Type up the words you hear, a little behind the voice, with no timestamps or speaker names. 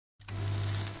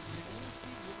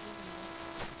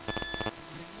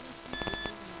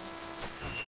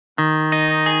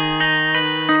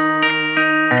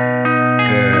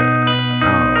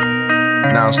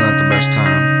now's not the best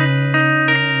time.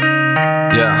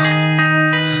 Yeah.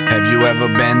 Have you ever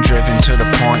been driven to the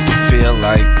point you feel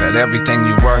like that everything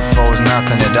you work for is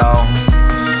nothing at all?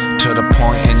 To the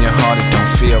point in your heart it don't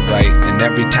feel right, and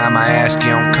every time I ask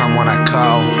you don't come when I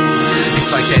call.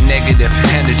 It's like that negative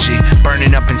energy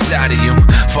burning up inside of you.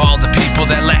 For all the people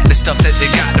that lack the stuff that they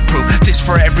got to prove. This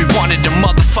for every one of the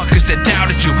motherfuckers that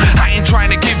doubted you. I ain't trying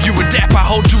to give you a dap, I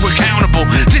hold you accountable.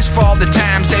 This for all the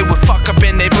times they would fuck up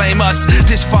and they blame us.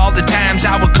 This for all the times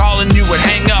I would call and you would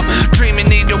hang up. Dreaming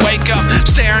need to wake up,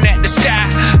 staring at the sky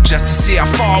just to see how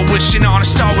far wishing on a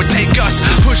star would take us.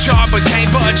 Push hard but can't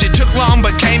budge, it took long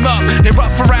but came up. They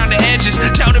rough around the edges,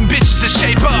 tell them bitches to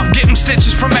shape up. Get them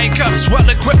stitches from makeups, well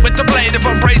equipped with the blade of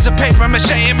a razor, paper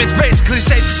mache. It's basically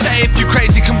safe to say if you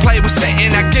crazy can play with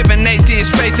Satan. I give an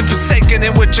atheist faith and forsaken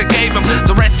in what you gave him.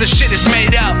 The rest of the shit is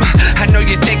made up. I know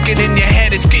you're thinking in your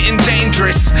head it's getting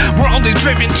dangerous. We're only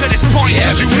driven to this point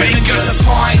cause you make us. To the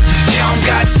point, you don't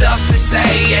got stuff to say.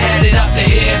 You headed up to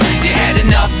here, you had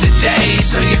enough today.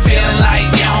 So you're feeling like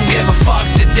you don't give a fuck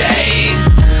today.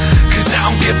 Cause I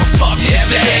don't give a fuck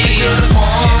today. To the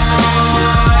point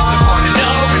of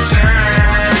no return.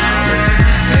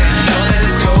 And you know that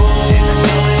it's cold.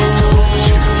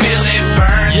 You can feel it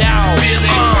burn. Feel it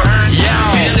burn.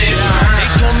 Feel it burn. They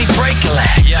told me break a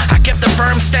leg. I kept a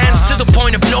firm stance to the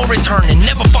point of no return and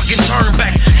never fucking turn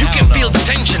back. You can feel the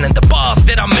tension and the buzz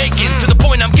that I'm making, to the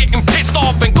point I'm getting pissed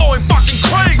off and going fucking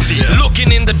crazy.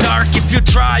 Looking in the dark, if you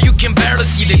try, you can barely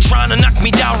see. They trying to knock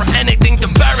me down or anything to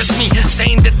embarrass me,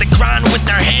 saying that they grind with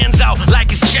their hands out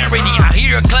like it's charity. I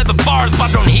hear clever bars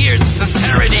but don't hear the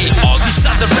sincerity. All these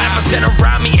other rappers that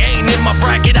around me ain't in my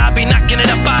bracket. I be knocking it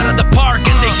up out of the park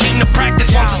and they came to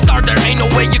practice. Once I start there ain't no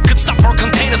way you could stop or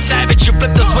contain a savage. You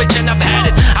flip the switch and I've had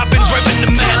it, I've been driven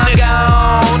to madness.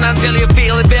 Gone until you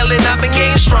feel it building up and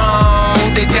getting strong.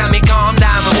 They tell me calm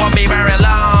down, it won't be very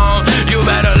long. You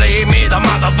better leave me the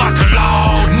motherfucker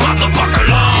alone. Motherfucker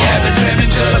alone. You haven't driven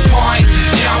to the point,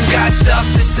 you don't got stuff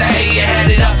to say. You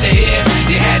headed up to here,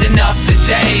 you had enough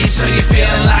today. So you're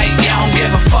feeling like you don't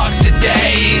give a fuck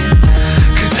today.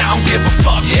 Cause I don't give a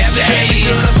fuck today.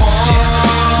 You haven't driven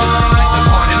to the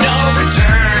point of no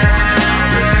return.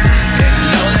 And you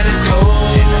know that it's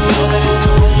cold.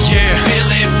 Yeah.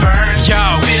 Feel it burn.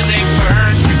 Feel it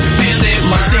burn. You can feel it burn.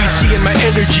 My safety and my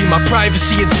energy, my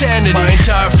privacy and sanity, my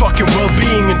entire fucking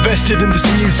well-being invested in this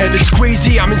music. And it's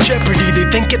crazy, I'm in jeopardy. They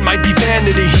think it might be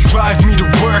vanity that drives me to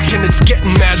work, and it's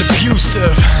getting mad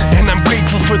abusive. And I'm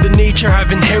grateful for the nature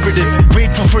I've inherited,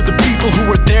 grateful for the people who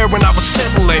were there when I was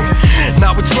settling.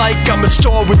 Now it's like I'm a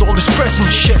star with all this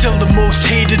present shit, still the most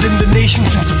hated in the nation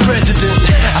since the president.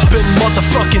 I've been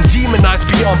motherfucking demonized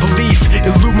beyond belief.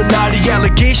 Illuminati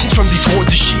allegations from these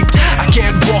hordes of sheep. I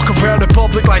can't walk around in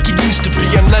public like it used to be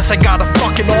unless I got a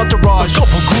fucking entourage, a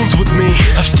couple goons with me.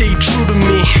 I've stayed true to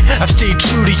me, I've stayed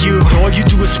true to you. All you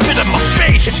do is spit in my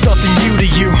face, it's nothing new to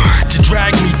you. To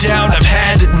drag me down, I've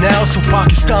had it now. So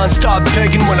Pakistan, stop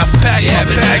begging when I've packed my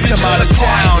bags, I'm out of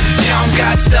town. You don't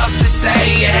got stuff to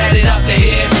say. You headed up to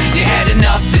here, you had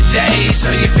enough today.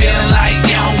 So you're feeling like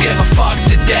you don't give a fuck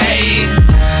today.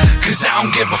 Cause I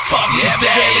don't give a fuck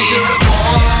today. To the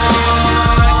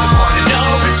point of no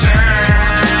return.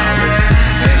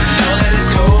 And you know that it's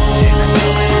cold.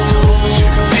 You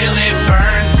can feel it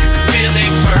burn. Feel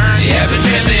it burn. You haven't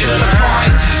driven to the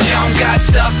point. You don't got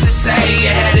stuff to say.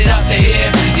 You headed up to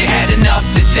here, you had enough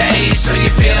today. So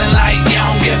you're feeling like you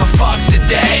don't give a fuck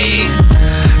today.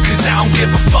 Cause I don't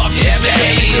give a fuck today.